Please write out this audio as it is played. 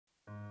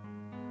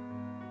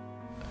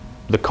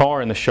The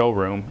car in the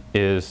showroom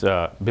is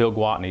Bill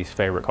Gwatney's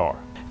favorite car.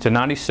 It's a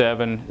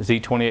 97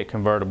 Z28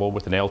 convertible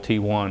with an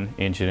LT1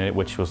 engine in it,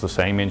 which was the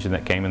same engine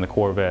that came in the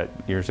Corvette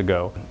years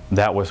ago.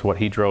 That was what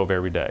he drove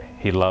every day.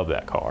 He loved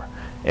that car.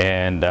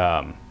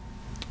 And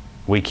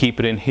we keep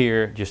it in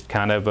here just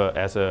kind of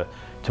to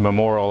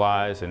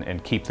memorialize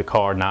and keep the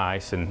car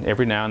nice. And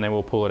every now and then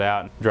we'll pull it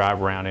out and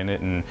drive around in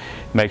it and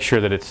make sure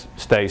that it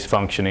stays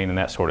functioning and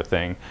that sort of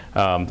thing.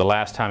 The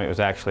last time it was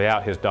actually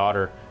out, his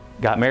daughter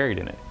got married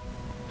in it.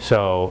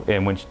 So,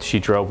 and when she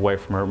drove away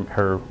from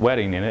her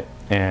wedding in it,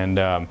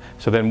 and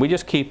so then we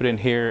just keep it in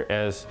here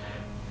as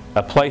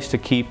a place to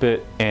keep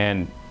it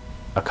and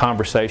a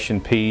conversation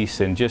piece,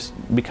 and just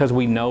because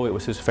we know it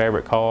was his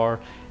favorite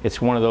car,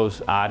 it's one of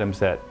those items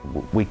that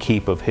we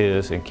keep of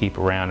his and keep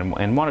around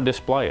and want to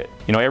display it.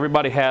 You know,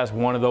 everybody has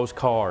one of those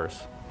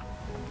cars,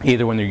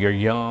 either when you're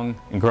young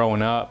and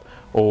growing up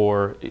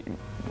or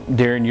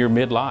during your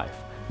midlife,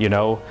 you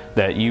know,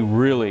 that you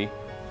really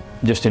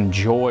just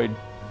enjoyed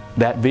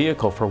that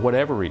vehicle for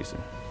whatever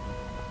reason,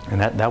 and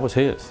that was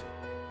his.